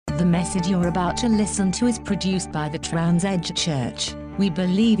The message you're about to listen to is produced by the Trans-Edge Church. We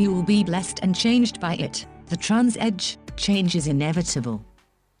believe you will be blessed and changed by it. The Trans-Edge, change is inevitable.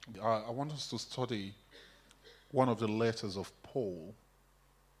 I want us to study one of the letters of Paul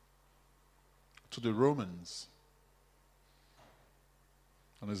to the Romans.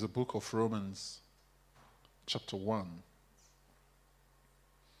 And it's the book of Romans, chapter 1.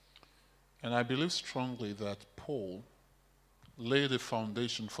 And I believe strongly that Paul laid a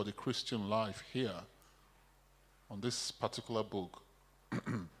foundation for the Christian life here on this particular book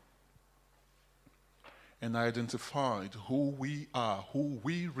and identified who we are, who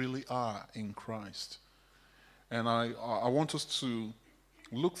we really are in Christ. And I want us to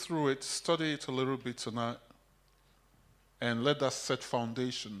look through it, study it a little bit tonight, and let that set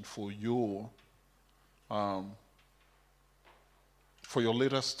foundation for your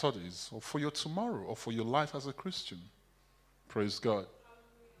later studies, or for your tomorrow, or for your life as a Christian. Praise God.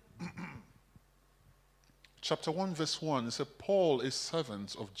 Chapter 1, verse 1, it says, Paul, a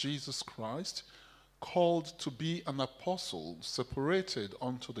servant of Jesus Christ, called to be an apostle, separated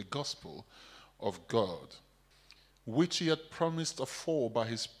unto the gospel of God, which he had promised afore by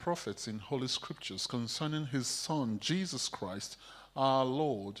his prophets in holy scriptures concerning his Son, Jesus Christ, our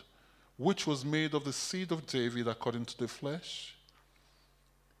Lord, which was made of the seed of David according to the flesh,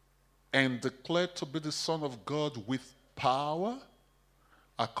 and declared to be the Son of God with power,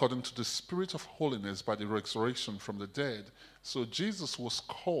 according to the Spirit of holiness by the resurrection from the dead. So Jesus was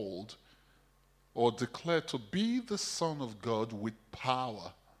called or declared to be the Son of God with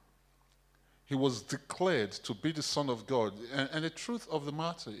power. He was declared to be the Son of God. And the truth of the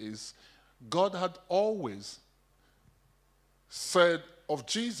matter is, God had always said of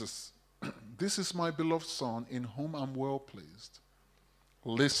Jesus, this is my beloved Son in whom I'm well pleased.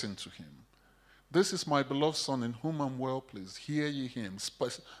 Listen to him. This is my beloved Son in whom I'm well pleased. Hear ye him.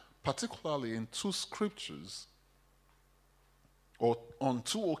 Particularly in two scriptures, or on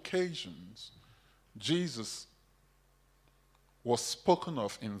two occasions, Jesus was spoken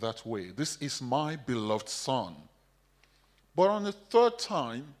of in that way. This is my beloved Son. But on the third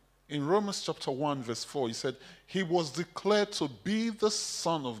time, in Romans chapter 1, verse 4, he said, he was declared to be the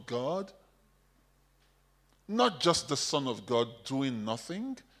Son of God, not just the Son of God doing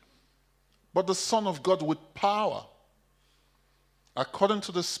nothing, but the Son of God with power, according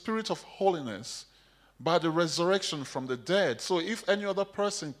to the Spirit of holiness, by the resurrection from the dead. So if any other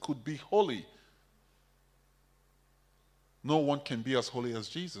person could be holy, no one can be as holy as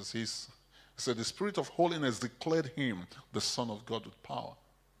Jesus. He said the Spirit of holiness declared him the Son of God with power.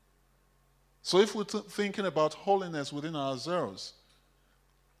 So if we're thinking about holiness within ourselves,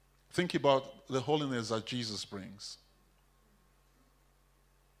 think about the holiness that Jesus brings.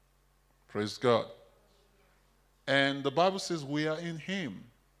 Praise God. And the Bible says we are in him.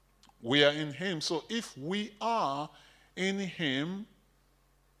 We are in him. So if we are in him,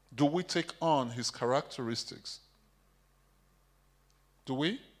 do we take on his characteristics? Do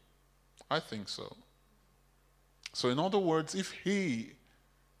we? I think so. So in other words, if he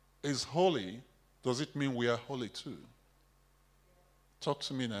is holy, does it mean we are holy too? Talk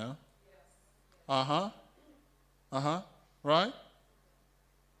to me now. Right?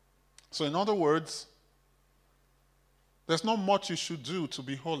 So in other words, there's not much you should do to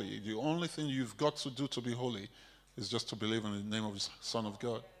be holy. The only thing you've got to do to be holy is just to believe in the name of the Son of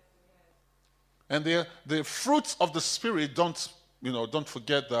God. And the fruits of the Spirit, don't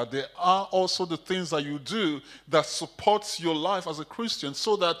forget that. There are also the things that you do that supports your life as a Christian,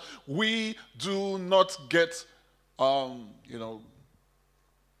 so that we do not get, or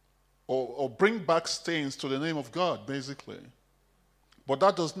bring back stains to the name of God, basically. But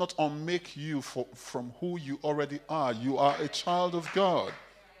that does not unmake you from who you already are. You are a child of God.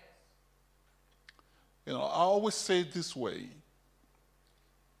 I always say it this way,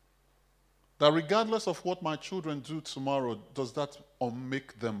 that regardless of what my children do tomorrow, does that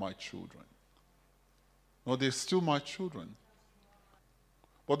unmake them my children? No, they're still my children.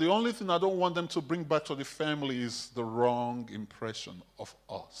 But the only thing I don't want them to bring back to the family is the wrong impression of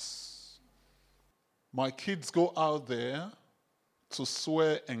us. My kids go out there to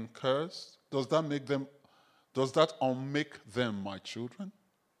swear and curse. Does that unmake them my children?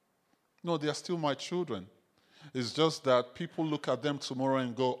 No, they are still my children. It's just that people look at them tomorrow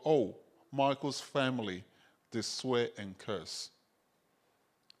and go, oh, Michael's family, they swear and curse.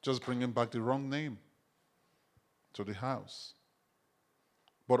 Just bringing back the wrong name to the house.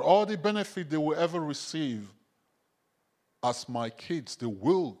 But all the benefit they will ever receive as my kids, they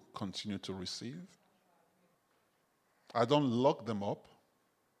will continue to receive. I don't lock them up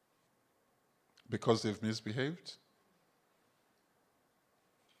because they've misbehaved.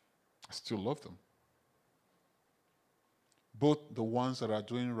 I still love them. Both the ones that are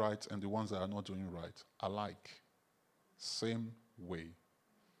doing right and the ones that are not doing right, alike. Same way.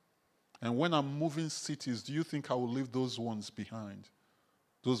 And when I'm moving cities, do you think I will leave those ones behind?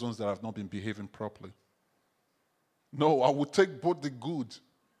 Those ones that have not been behaving properly? No, I will take both the good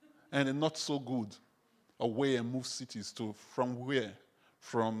and the not so good away and move cities to from where?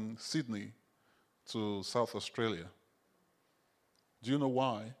 From Sydney to South Australia. Do you know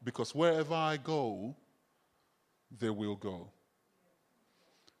why? Because wherever I go, they will go.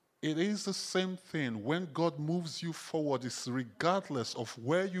 It is the same thing. When God moves you forward, it's regardless of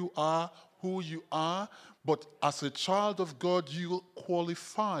where you are, who you are, but as a child of God, you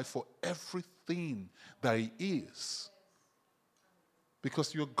qualify for everything that He is.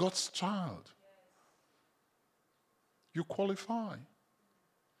 Because you're God's child. You qualify.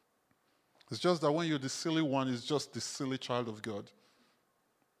 It's just that when you're the silly one, it's just the silly child of God.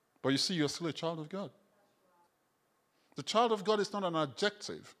 But you see, you're still a child of God. The child of God is not an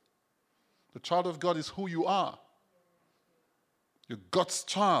adjective. The child of God is who you are. You're God's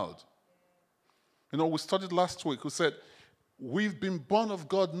child. You know, we studied last week. We said, we've been born of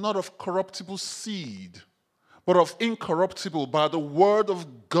God, not of corruptible seed, but of incorruptible by the word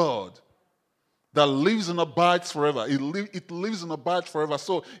of God that lives and abides forever. It lives and abides forever.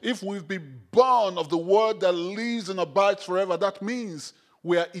 So if we've been born of the word that lives and abides forever, that means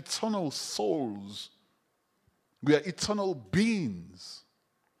we are eternal souls. We are eternal beings.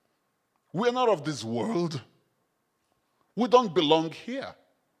 We are not of this world. We don't belong here.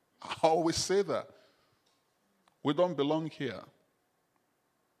 I always say that. We don't belong here.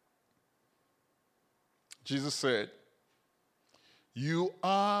 Jesus said, you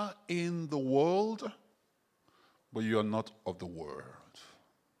are in the world, but you are not of the world.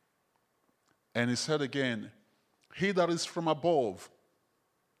 And he said again, he that is from above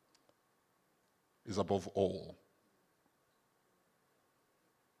is above all.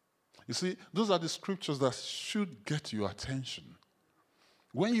 You see, those are the scriptures that should get your attention.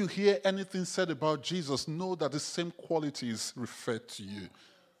 When you hear anything said about Jesus, know that the same quality is referred to you.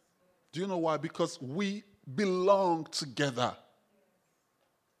 Do you know why? Because we belong together.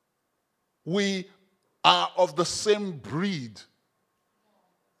 We are of the same breed.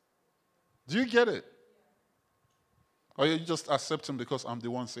 Do you get it? Or you just accept him because I'm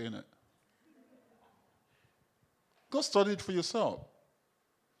the one saying it? Go study it for yourself.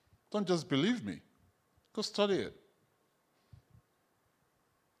 Don't just believe me. Go study it.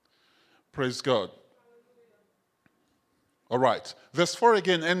 Praise God. All right. Verse 4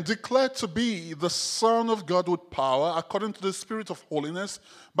 again. And declared to be the Son of God with power, according to the Spirit of holiness,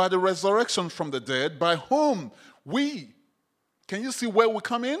 by the resurrection from the dead, by whom we, can you see where we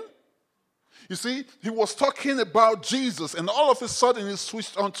come in? You see, he was talking about Jesus, and all of a sudden he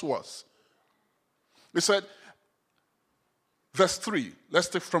switched on to us. He said, verse 3, let's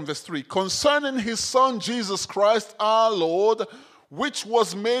take from verse 3. Concerning his Son, Jesus Christ, our Lord, which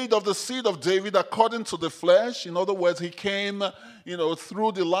was made of the seed of David according to the flesh. In other words, he came,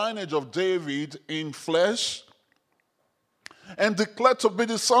 through the lineage of David in flesh. And declared to be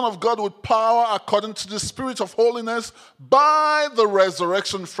the Son of God with power according to the Spirit of holiness by the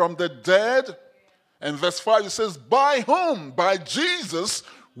resurrection from the dead. And verse 5, it says, by whom? By Jesus,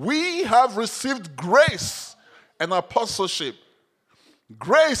 we have received grace and apostleship.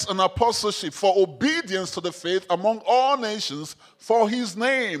 Grace and apostleship for obedience to the faith among all nations for his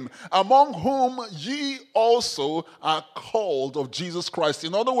name, among whom ye also are called of Jesus Christ.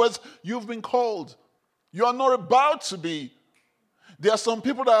 In other words, you've been called. You are not about to be. There are some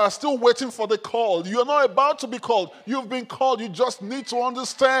people that are still waiting for the call. You are not about to be called. You've been called. You just need to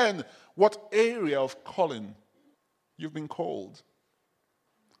understand what area of calling you've been called.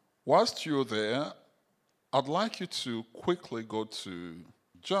 Whilst you're there, I'd like you to quickly go to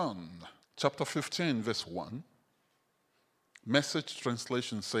John chapter 15, verse 1. Message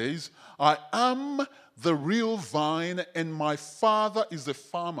translation says, I am the real vine, and my Father is the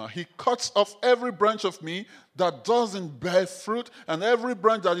farmer. He cuts off every branch of me that doesn't bear fruit, and every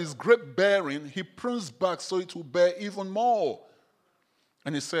branch that is grape bearing, he prunes back so it will bear even more.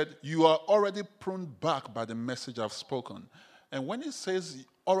 And he said, you are already pruned back by the message I've spoken. And when it says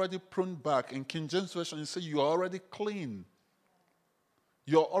already pruned back, in King James Version, it says you are already clean.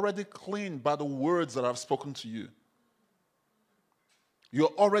 You're already clean by the words that I've spoken to you.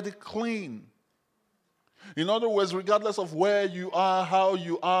 You're already clean. In other words, regardless of where you are, how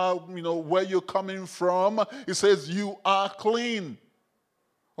you are, where you're coming from, it says you are clean.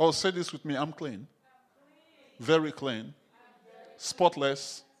 Oh, say this with me, I'm clean. Very clean.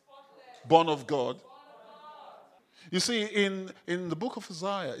 Spotless. Born of God. You see, in the book of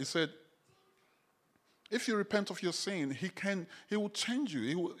Isaiah, it said, If you repent of your sin, he will change you.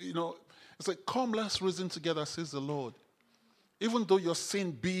 He will, it's like, come, let's reason together, says the Lord. Even though your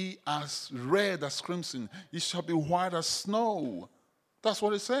sin be as red as crimson, it shall be white as snow. That's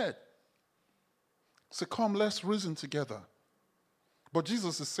what he said. So come, let's reason together. But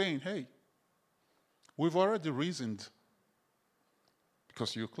Jesus is saying, hey, we've already reasoned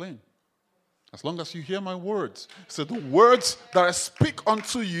because you're clean. As long as you hear my words. So the words that I speak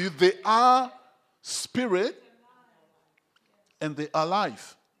unto you, they are spirit and they are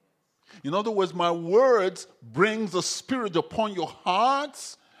life. In other words, my words bring the spirit upon your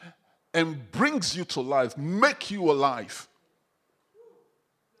hearts and brings you to life, make you alive.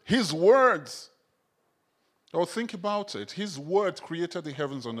 His words. Oh, think about it. His words created the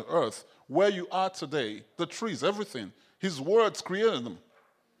heavens and the earth. Where you are today, the trees, everything. His words created them.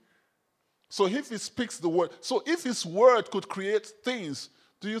 So if he speaks the word, so if his word could create things,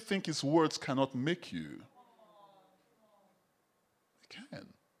 do you think his words cannot make you? It can.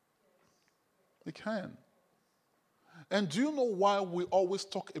 It can. And do you know why we always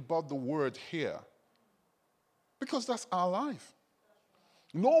talk about the word here? Because that's our life.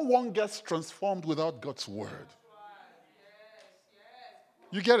 No one gets transformed without God's word.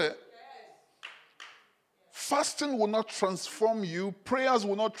 You get it? Fasting will not transform you. Prayers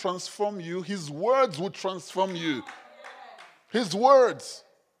will not transform you. His words will transform you. His words.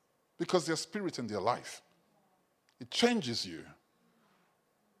 Because they're spirit and they're life. It changes you.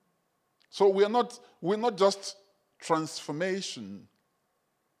 So we're not just transformation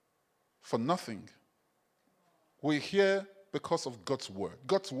for nothing. We're here because of God's word.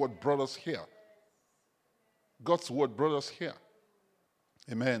 God's word brought us here. God's word brought us here.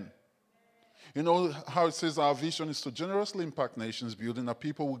 Amen. You know how it says our vision is to generously impact nations, building a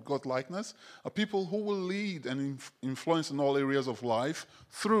people with God likeness, a people who will lead and influence in all areas of life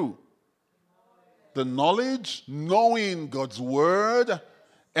through the knowledge, knowing God's word,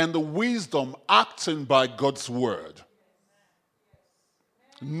 and the wisdom, acting by God's word.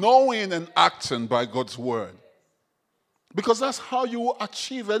 Knowing and acting by God's word. Because that's how you will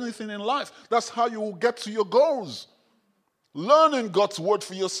achieve anything in life. That's how you will get to your goals. Learning God's word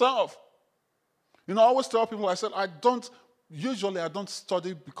for yourself. I always tell people, I said, I don't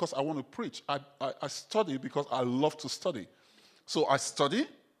study because I want to preach. I study because I love to study. So I study,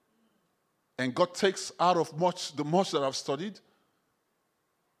 and God takes out of the much that I've studied,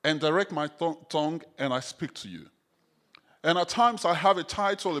 and direct my tongue, and I speak to you. And at times I have a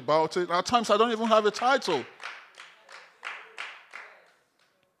title about it. At times I don't even have a title.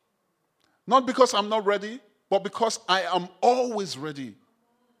 Not because I'm not ready, but because I am always ready.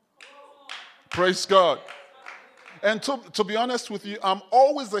 Praise God. And to be honest with you, I'm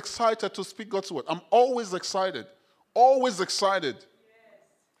always excited to speak God's word. I'm always excited. Always excited.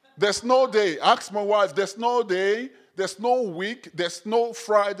 There's no day. Ask my wife, there's no day, there's no week, there's no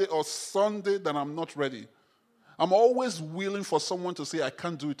Friday or Sunday that I'm not ready. I'm always willing for someone to say, I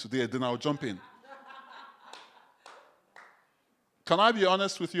can't do it today, then I'll jump in. Can I be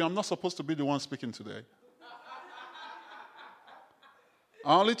honest with you? I'm not supposed to be the one speaking today.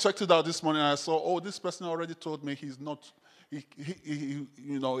 I only checked it out this morning and I saw, this person already told me he's not,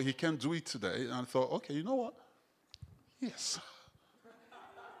 he can't do it today. And I thought, okay, you know what? Yes.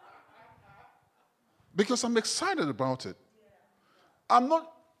 Because I'm excited about it. I'm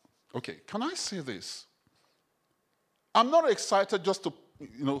not, can I say this? I'm not excited just to,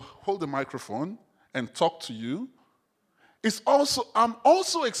 hold the microphone and talk to you. I'm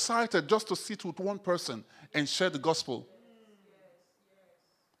also excited just to sit with one person and share the gospel.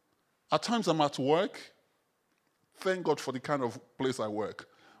 At times I'm at work. Thank God for the kind of place I work.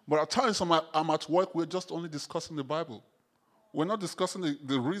 But at times I'm at work, we're just only discussing the Bible. We're not discussing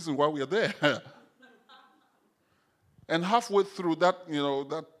the reason why we are there. And halfway through that,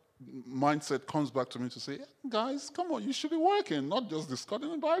 that mindset comes back to me to say, guys, come on, you should be working, not just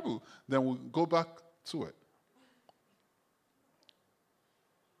discussing the Bible. Then we'll go back to it.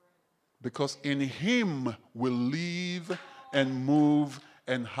 Because in him we live and move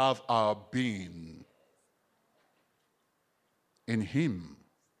and have our being. In him,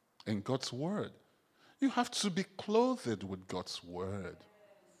 in God's word. You have to be clothed with God's word.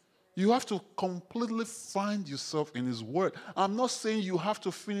 You have to completely find yourself in his word. I'm not saying you have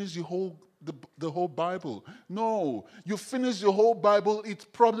to finish the whole Bible. No, you finish the whole Bible, it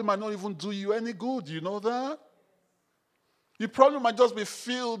probably might not even do you any good. You know that? You probably might just be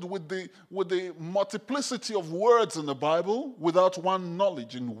filled with the multiplicity of words in the Bible without one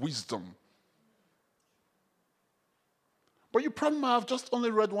knowledge and wisdom. But you probably might have just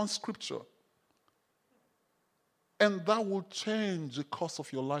only read one scripture. And that will change the course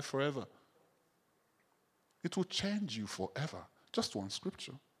of your life forever. It will change you forever. Just one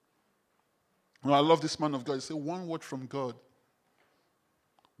scripture. Now, I love this man of God. He said, one word from God.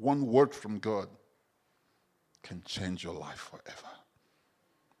 One word from God can change your life forever.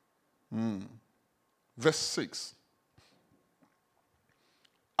 Verse 6.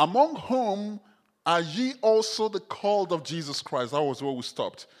 Among whom are ye also the called of Jesus Christ? That was where we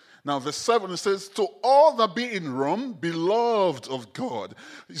stopped. Now, verse 7, it says, to all that be in Rome, beloved of God.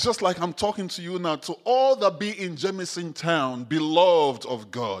 It's just like I'm talking to you now. To all that be in Jemison town, beloved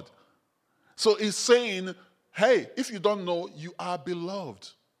of God. So it's saying, hey, if you don't know, you are beloved.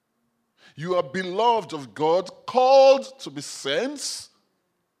 You are beloved of God, called to be saints.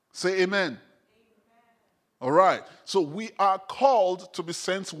 Say amen. All right. So we are called to be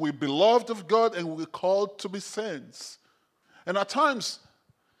saints. We're beloved of God and we're called to be saints. And at times,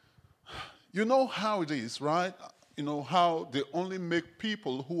 you know how it is, right? You know how they only make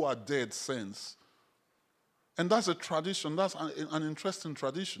people who are dead saints. And that's a tradition. That's an interesting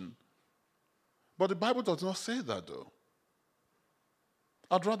tradition. But the Bible does not say that, though.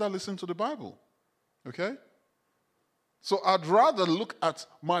 I'd rather listen to the Bible. Okay? So I'd rather look at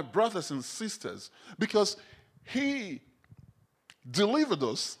my brothers and sisters because he delivered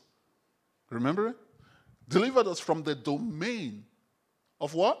us, remember it? Delivered us from the domain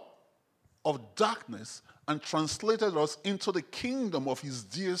of what? Of darkness and translated us into the kingdom of his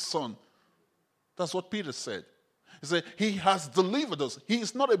dear Son. That's what Peter said. He said, he has delivered us. He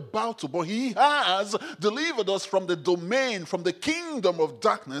is not about to, but he has delivered us from the domain, from the kingdom of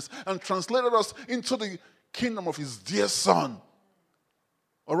darkness and translated us into the kingdom of his dear Son.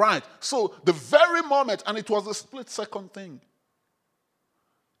 All right. So the very moment, and it was a split-second thing.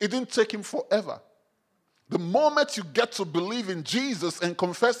 It didn't take him forever. The moment you get to believe in Jesus and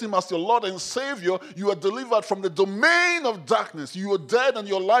confess him as your Lord and Savior, you are delivered from the domain of darkness. You are dead and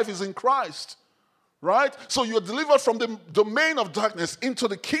your life is in Christ. Right? So you are delivered from the domain of darkness into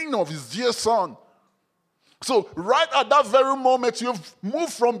the kingdom of his dear Son. So right at that very moment, you've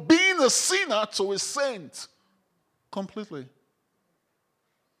moved from being a sinner to a saint. Completely.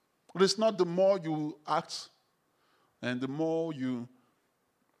 But it's not the more you act and the more you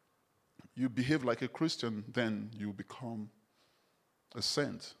behave like a Christian, then you become a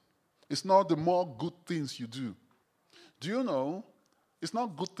saint. It's not the more good things you do. Do you know, it's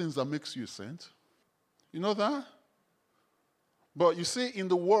not good things that makes you a saint. You know that? But you see, in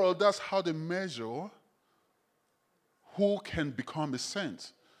the world, that's how they measure who can become a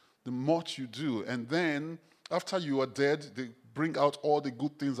saint. The much you do. And then, after you are dead, they bring out all the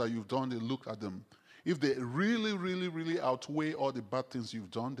good things that you've done, they look at them. If they really, really, really outweigh all the bad things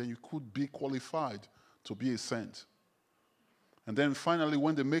you've done, then you could be qualified to be a saint. And then finally,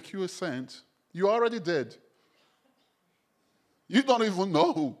 when they make you a saint, you're already dead. You don't even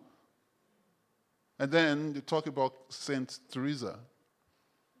know. And then you talk about Saint Teresa,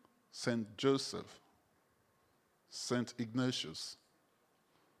 Saint Joseph, Saint Ignatius,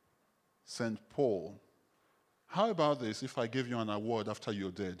 Saint Paul. How about this if I give you an award after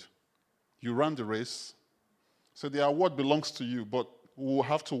you're dead? You ran the race, so the award belongs to you, but we'll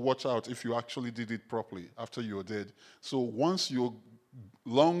have to watch out if you actually did it properly after you're dead. So once you're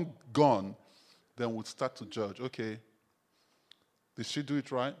long gone, then we'll start to judge. Okay, did she do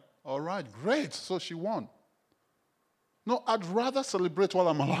it right? All right, great. So she won. No, I'd rather celebrate while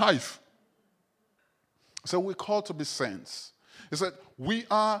I'm alive. So we're called to be saints. He said,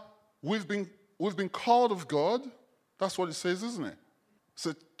 we've been called of God. That's what it says, isn't it?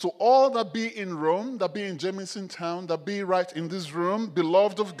 So to all that be in Rome, that be in Jemison town, that be right in this room,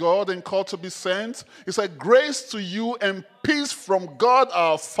 beloved of God and called to be saints, he said, grace to you and peace from God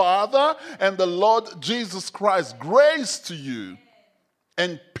our Father and the Lord Jesus Christ. Grace to you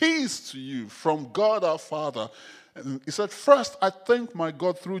and peace to you from God our Father. And he said, first, I thank my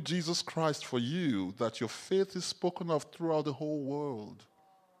God through Jesus Christ for you, that your faith is spoken of throughout the whole world.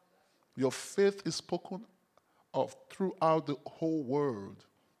 Your faith is spoken of throughout the whole world.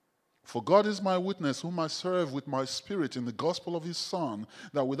 For God is my witness, whom I serve with my spirit in the gospel of his Son,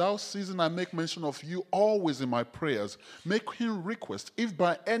 that without ceasing I make mention of you always in my prayers, making request, if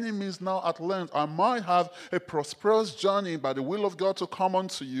by any means now at length I might have a prosperous journey by the will of God to come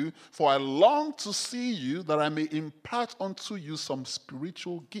unto you, for I long to see you, that I may impart unto you some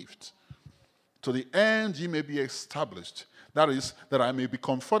spiritual gift, to the end ye may be established. That is, that I may be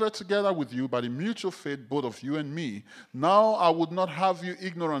comforted together with you by the mutual faith both of you and me. Now I would not have you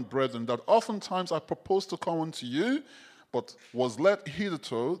ignorant, brethren, that oftentimes I proposed to come unto you, but was led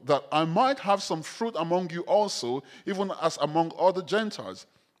hitherto, that I might have some fruit among you also, even as among other Gentiles.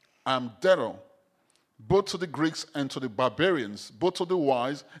 I am debtor both to the Greeks and to the barbarians, both to the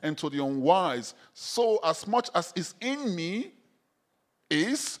wise and to the unwise. So as much as is in me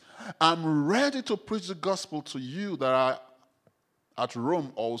I'm ready to preach the gospel to you that are at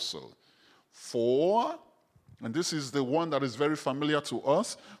Rome also. For, and this is the one that is very familiar to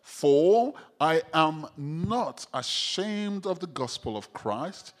us, for I am not ashamed of the gospel of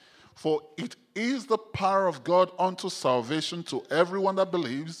Christ, for it is the power of God unto salvation to everyone that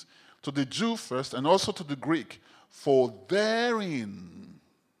believes, to the Jew first and also to the Greek. For therein,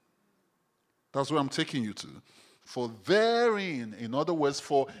 that's where I'm taking you to. For therein, in other words,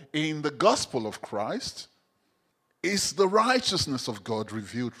 for in the gospel of Christ, is the righteousness of God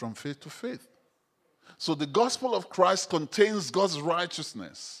revealed from faith to faith. So the gospel of Christ contains God's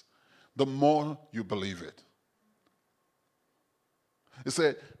righteousness the more you believe it. It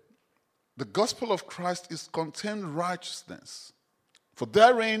said, the gospel of Christ is contained righteousness. For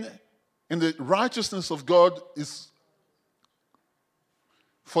therein, in the righteousness of God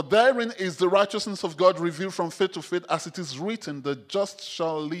For therein is the righteousness of God revealed from faith to faith, as it is written, the just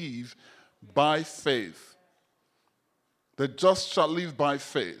shall live by faith. The just shall live by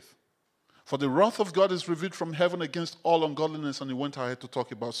faith. For the wrath of God is revealed from heaven against all ungodliness, and he went ahead to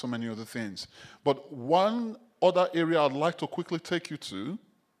talk about so many other things. But one other area I'd like to quickly take you to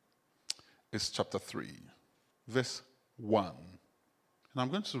is chapter 3, verse 1. And I'm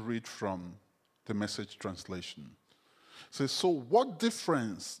going to read from the Message translation. It says, so what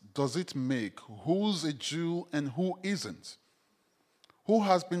difference does it make who's a Jew and who isn't? Who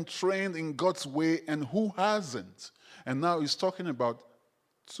has been trained in God's way and who hasn't? And now he's talking about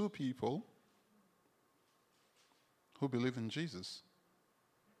two people who believe in Jesus.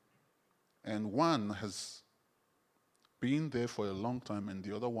 And one has been there for a long time and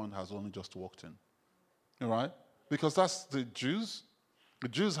the other one has only just walked in. All right? Because that's the Jews. The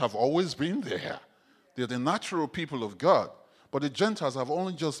Jews have always been there. They're the natural people of God. But the Gentiles have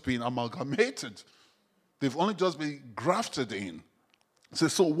only just been amalgamated. They've only just been grafted in.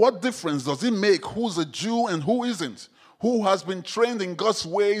 So what difference does it make who's a Jew and who isn't? Who has been trained in God's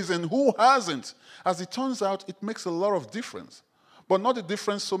ways and who hasn't? As it turns out, it makes a lot of difference. But not the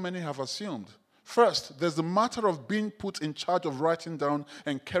difference so many have assumed. First, there's the matter of being put in charge of writing down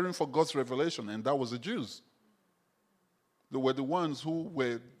and caring for God's revelation, and that was the Jews. They were the ones who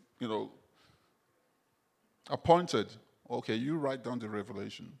were, appointed. Okay, you write down the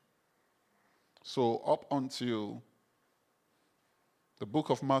revelation. So up until the book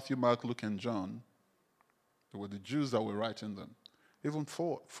of Matthew, Mark, Luke, and John, there were the Jews that were writing them, even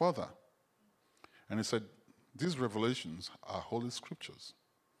further. And he said, these revelations are holy scriptures.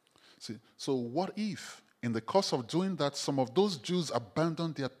 See, so what if, in the course of doing that, some of those Jews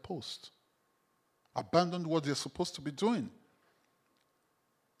abandoned their post, abandoned what they're supposed to be doing?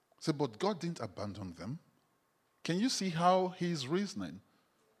 Say, but God didn't abandon them. Can you see how he's reasoning?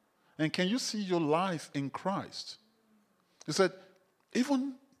 And can you see your life in Christ? He said,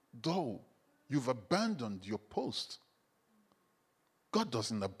 even though you've abandoned your post, God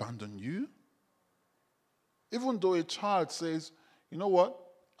doesn't abandon you. Even though a child says, you know what,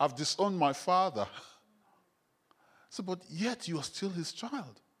 I've disowned my father. So, but yet you are still his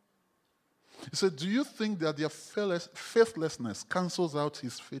child. He said, do you think that their faithlessness cancels out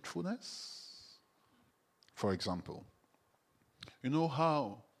his faithfulness? For example, you know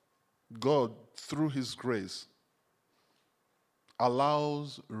how God, through his grace,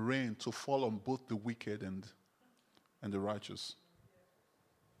 allows rain to fall on both the wicked and the righteous.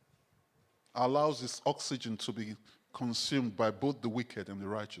 Allows his oxygen to be consumed by both the wicked and the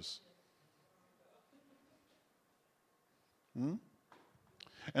righteous. And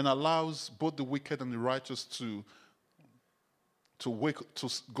allows both the wicked and the righteous to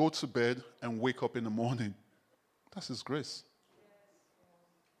go to bed and wake up in the morning. That's his grace.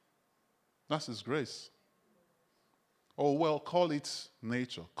 That's his grace. Oh, well, call it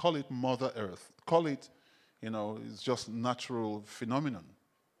nature. Call it Mother Earth. Call it, it's just natural phenomenon.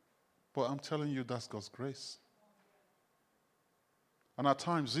 But I'm telling you, that's God's grace. And at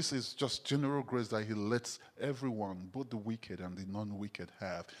times, this is just general grace that he lets everyone, both the wicked and the non-wicked,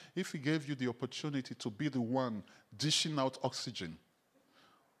 have. If he gave you the opportunity to be the one dishing out oxygen,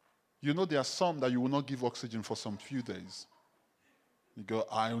 there are some that you will not give oxygen for some few days. You go,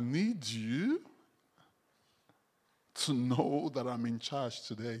 I need you to know that I'm in charge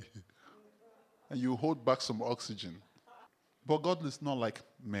today. And you hold back some oxygen. But God is not like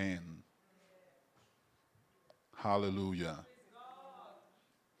man. Hallelujah.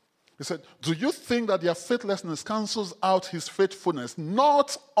 He said, do you think that their faithlessness cancels out his faithfulness?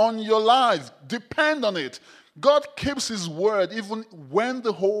 Not on your life. Depend on it. God keeps his word even when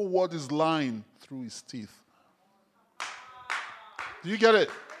the whole world is lying through his teeth. Do you get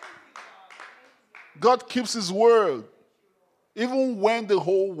it? God keeps his word even when the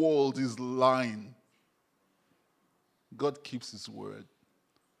whole world is lying. God keeps his word.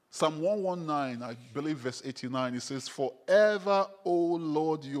 Psalm 119, I believe verse 89, it says, forever, O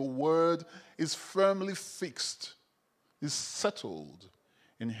Lord, your word is firmly fixed, is settled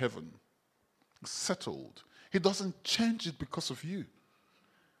in heaven. Settled. He doesn't change it because of you.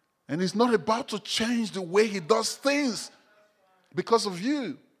 And he's not about to change the way he does things because of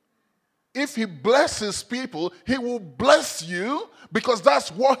you. If he blesses people, he will bless you because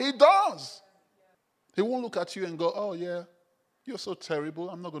that's what he does. He won't look at you and go, oh yeah, you're so terrible,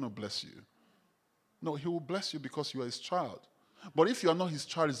 I'm not going to bless you. No, he will bless you because you are his child. But if you are not his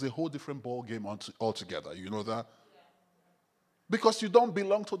child, it's a whole different ball game altogether. You know that? Because you don't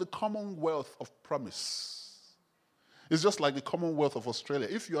belong to the Commonwealth of Promise. It's just like the Commonwealth of Australia.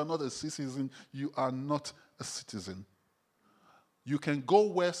 If you are not a citizen, you are not a citizen. You can go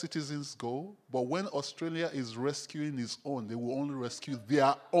where citizens go, but when Australia is rescuing its own, they will only rescue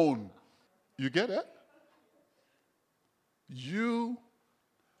their own. You get it? You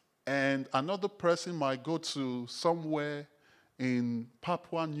and another person might go to somewhere in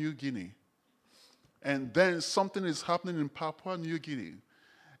Papua New Guinea, and then something is happening in Papua New Guinea,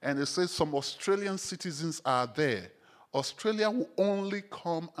 and it says some Australian citizens are there. Australia will only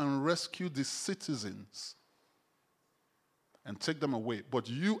come and rescue the citizens and take them away. But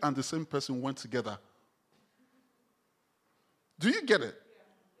you and the same person went together. Do you get it?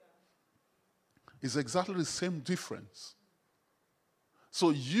 It's exactly the same difference.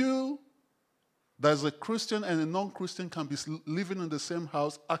 So you, there's a Christian and a non-Christian can be living in the same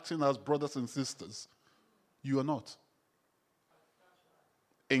house, acting as brothers and sisters. You are not.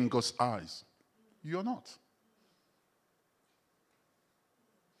 In God's eyes, you are not.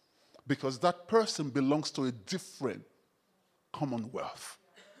 Because that person belongs to a different commonwealth.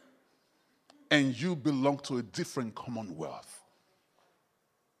 And you belong to a different commonwealth.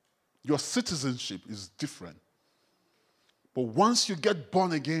 Your citizenship is different. But once you get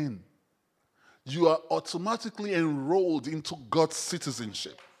born again, you are automatically enrolled into God's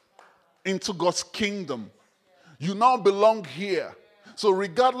citizenship, into God's kingdom. You now belong here. So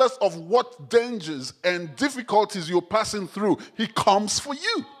regardless of what dangers and difficulties you're passing through, he comes for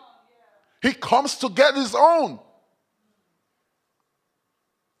you. He comes to get his own.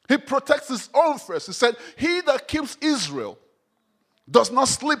 He protects his own first. He said, he that keeps Israel does not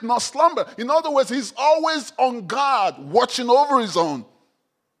sleep nor slumber. In other words, he's always on guard, watching over his own.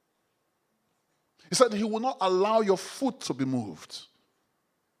 He said he will not allow your foot to be moved.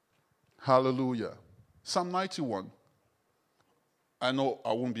 Hallelujah. Psalm 91. I know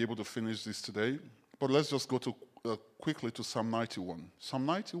I won't be able to finish this today, but let's just go to quickly to Psalm 91. Psalm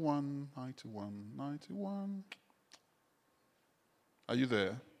 91, 91, 91. Are you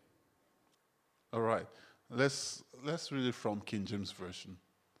there? All right. Let's read it from King James Version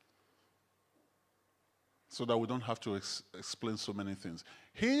so that we don't have to explain so many things.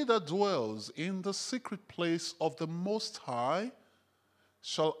 He that dwells in the secret place of the Most High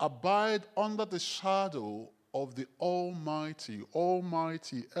shall abide under the shadow of the Almighty,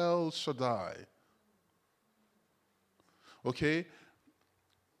 Almighty El Shaddai. Okay?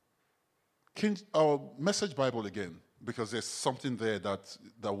 Our Message Bible again, because there's something there that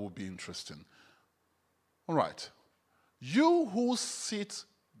will be interesting. All right. You who sit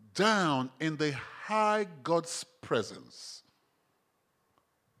down in the high God's presence,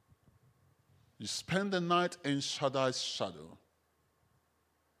 you spend the night in Shaddai's shadow.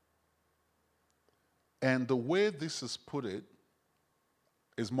 And the way this is put it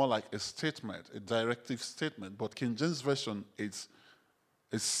is more like a statement, a directive statement. But King James Version is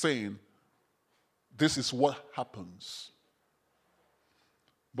saying, this is what happens.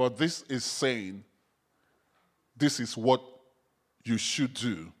 But this is saying, this is what you should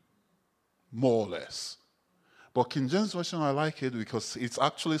do, more or less. But King James Version, I like it because it's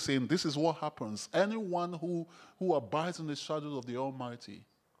actually saying this is what happens. Anyone who abides in the shadow of the Almighty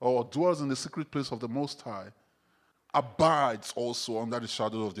or dwells in the secret place of the Most High abides also under the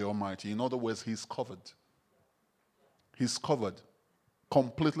shadow of the Almighty. In other words, he's covered. He's covered,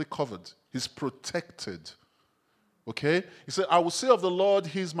 completely covered. He's protected. Okay? He said, I will say of the Lord,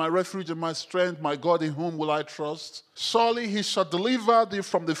 he is my refuge and my strength, my God in whom will I trust. Surely he shall deliver thee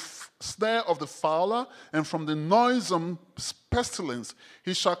from the snare of the fowler and from the noisome pestilence.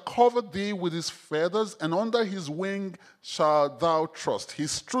 He shall cover thee with his feathers, and under his wing shalt thou trust.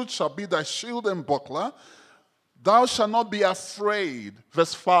 His truth shall be thy shield and buckler. Thou shalt not be afraid.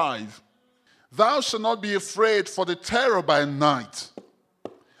 Verse 5. Thou shalt not be afraid for the terror by night,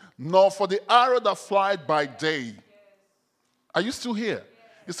 nor for the arrow that flieth by day. Are you still here?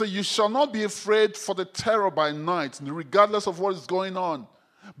 He said, you shall not be afraid for the terror by night, regardless of what is going on,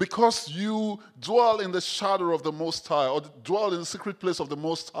 because you dwell in the shadow of the Most High, or dwell in the secret place of the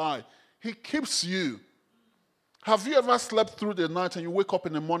Most High. He keeps you. Have you ever slept through the night and you wake up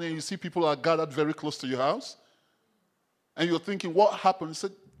in the morning and you see people are gathered very close to your house? And you're thinking, what happened? He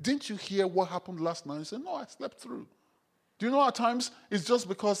said, didn't you hear what happened last night? He said, no, I slept through. Do you know at times it's just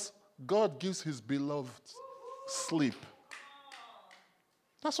because God gives his beloved sleep.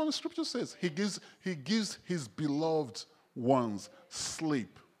 That's what the scripture says. He gives his beloved ones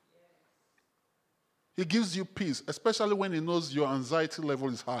sleep. He gives you peace, especially when he knows your anxiety level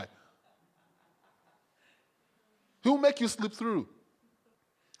is high. He'll make you sleep through.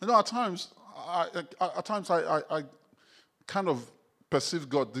 You know, at times I kind of perceive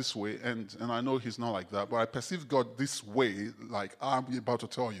God this way, and I know he's not like that, but I perceive God this way, like I'm about to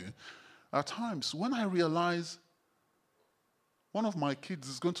tell you. At times, when I realize one of my kids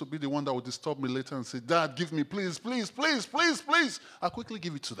is going to be the one that will disturb me later and say, Dad, give me, please, please, please, please, please, I quickly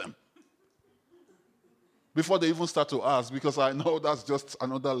give it to them. Before they even start to ask, because I know that's just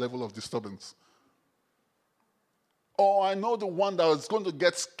another level of disturbance. Or I know the one that is going to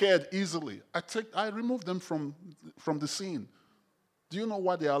get scared easily. I remove them from the scene. Do you know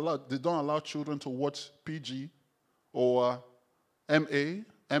why they don't allow children to watch PG or MA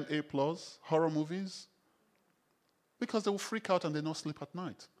plus horror movies? Because they will freak out and they don't sleep at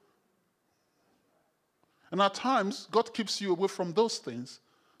night. And at times, God keeps you away from those things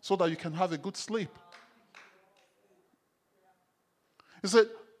so that you can have a good sleep. He said,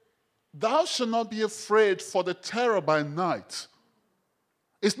 thou shalt not be afraid for the terror by night.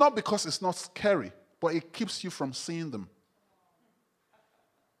 It's not because it's not scary, but it keeps you from seeing them.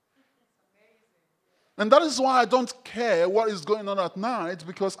 And that is why I don't care what is going on at night,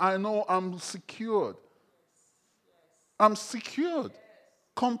 because I know I'm secured. I'm secured.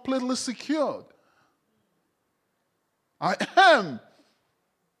 Completely secured. I am.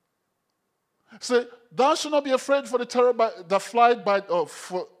 Say, thou shalt not be afraid for the terror that flieth by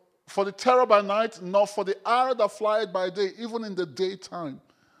for the terror by night, nor for the arrow that flieth by day, even in the daytime.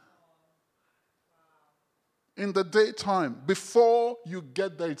 In the daytime, before you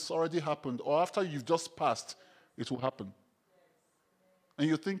get there, it's already happened. Or after you've just passed, it will happen. And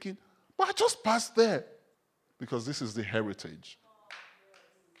you're thinking, but I just passed there. Because this is the heritage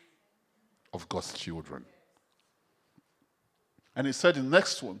of God's children. And he said in the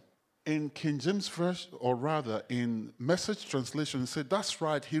next one, in King James version, or rather in Message translation, he said, that's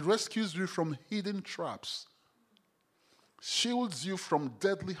right, he rescues you from hidden traps, shields you from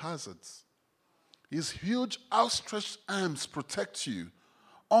deadly hazards. His huge outstretched arms protect you.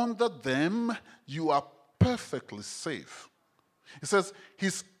 Under them, you are perfectly safe. He says,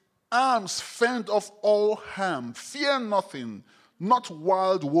 his arms fend off all harm. Fear nothing. Not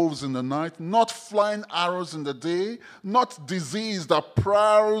wild wolves in the night, not flying arrows in the day, not disease that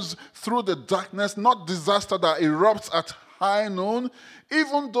prowls through the darkness, not disaster that erupts at high noon,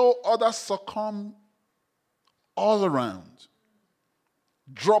 even though others succumb all around.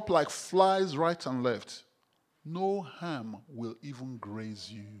 Drop like flies right and left. No harm will even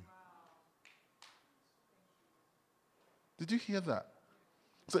graze you. Did you hear that?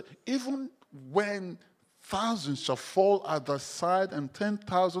 So even when thousands shall fall at thy side and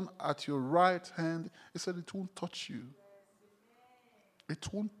 10,000 at your right hand, he said it won't touch you. It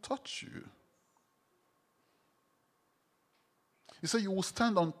won't touch you. He said you will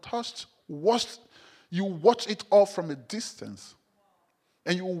stand untouched, you watch it all from a distance.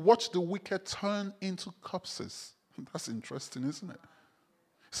 And you will watch the wicked turn into corpses. That's interesting, isn't it?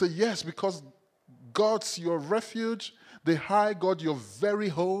 So yes, because God's your refuge, the high God your very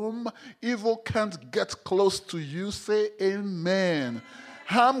home. Evil can't get close to you. Say amen.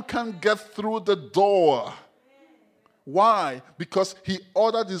 Harm can't get through the door. Why? Because he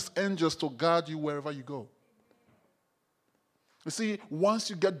ordered his angels to guard you wherever you go. You see,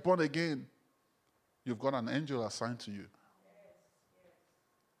 once you get born again, you've got an angel assigned to you.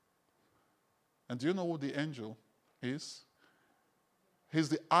 And do you know who the angel is? He's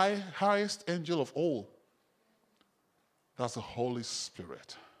the highest angel of all. That's the Holy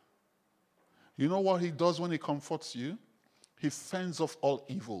Spirit. You know what he does when he comforts you? He fends off all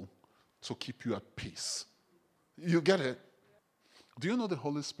evil to keep you at peace. You get it? Do you know the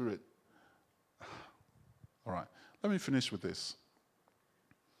Holy Spirit? All right, let me finish with this.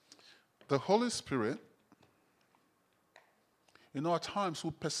 The Holy Spirit, at times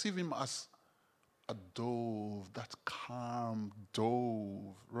we perceive him as a dove, that calm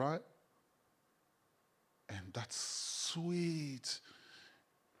dove, right? And that's sweet.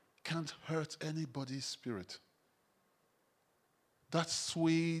 Can't hurt anybody's spirit. That's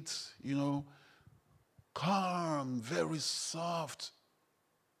sweet, calm, very soft.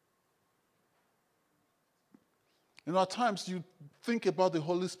 At times you think about the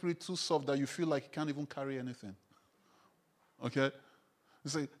Holy Spirit too soft that you feel like he can't even carry anything. Okay? You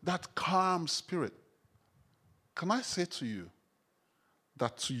say, that calm spirit. Can I say to you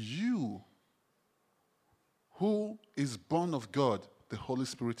that to you, who is born of God, the Holy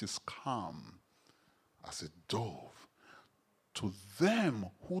Spirit is calm as a dove. To them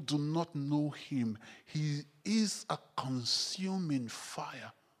who do not know him, he is a consuming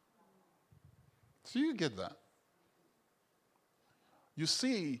fire. Do you get that? You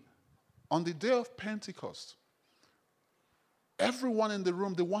see, on the day of Pentecost, everyone in the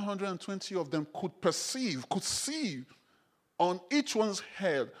room, the 120 of them, could see on each one's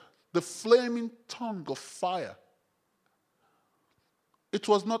head the flaming tongue of fire. It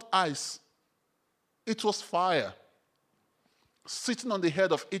was not ice. It was fire sitting on the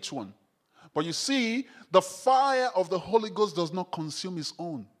head of each one. But you see, the fire of the Holy Ghost does not consume its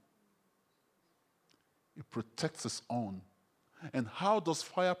own. It protects its own. And how does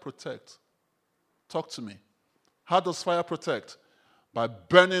fire protect? Talk to me. How does fire protect? By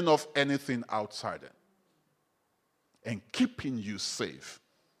burning off anything outside it and keeping you safe.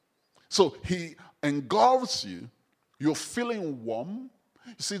 So he engulfs you. You're feeling warm.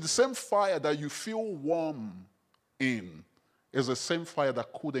 You see, the same fire that you feel warm in is the same fire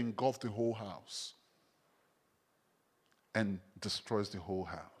that could engulf the whole house and destroys the whole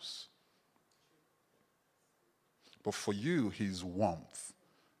house. But for you, his warmth,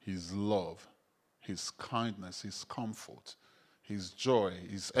 his love, his kindness, his comfort, his joy,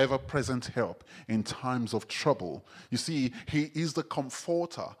 his ever-present help in times of trouble. You see, he is the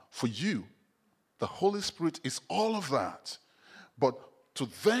comforter for you. The Holy Spirit is all of that. But to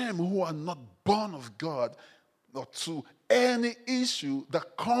them who are not born of God, or to any issue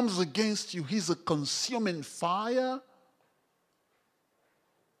that comes against you, he's a consuming fire.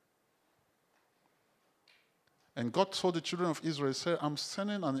 And God told the children of Israel, he said, I'm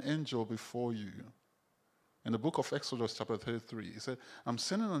sending an angel before you. In the book of Exodus chapter 33, he said, I'm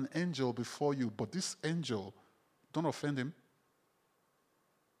sending an angel before you, but this angel, don't offend him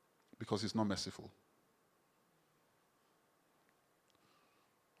because he's not merciful.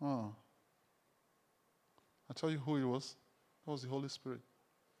 Oh. I tell you who it was. That was the Holy Spirit.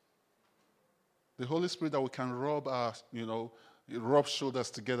 The Holy Spirit that we can rub shoulders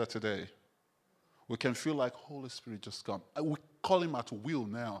together today. We can feel like, Holy Spirit, just come. We call him at will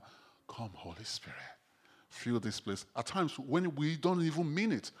now. Come, Holy Spirit. Fill this place. At times, when we don't even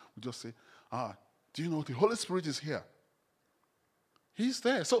mean it, we just say, do you know the Holy Spirit is here? He's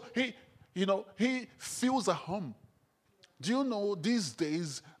there. So he feels a hum. Do you know these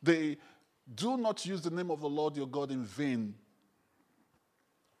days, they do not use the name of the Lord your God in vain.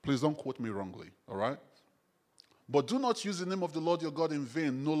 Please don't quote me wrongly, all right? But do not use the name of the Lord your God in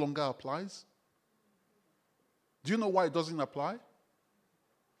vain no longer applies. Do you know why it doesn't apply?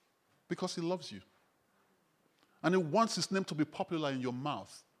 Because he loves you. And he wants his name to be popular in your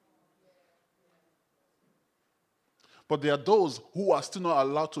mouth. But there are those who are still not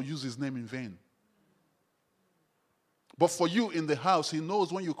allowed to use his name in vain. But for you in the house, he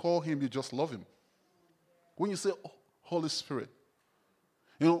knows when you call him, you just love him. When you say, oh, Holy Spirit.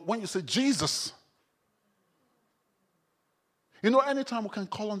 When you say Jesus. Anytime we can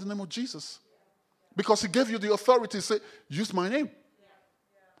call on the name of Jesus. Because he gave you the authority to say, use my name.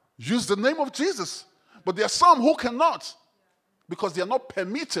 Use the name of Jesus. But there are some who cannot. Because they are not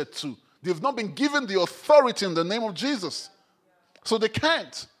permitted to. They've not been given the authority in the name of Jesus. So they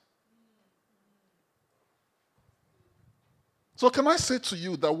can't. So can I say to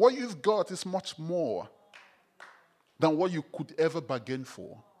you that what you've got is much more than what you could ever bargain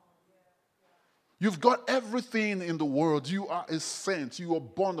for. You've got everything in the world. You are a saint. You are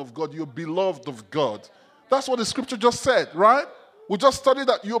born of God. You're beloved of God. That's what the scripture just said, right? We just studied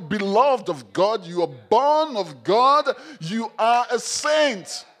that you're beloved of God. You are born of God. You are a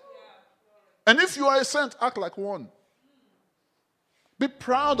saint. And if you are a saint, act like one. Be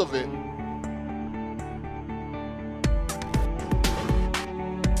proud of it.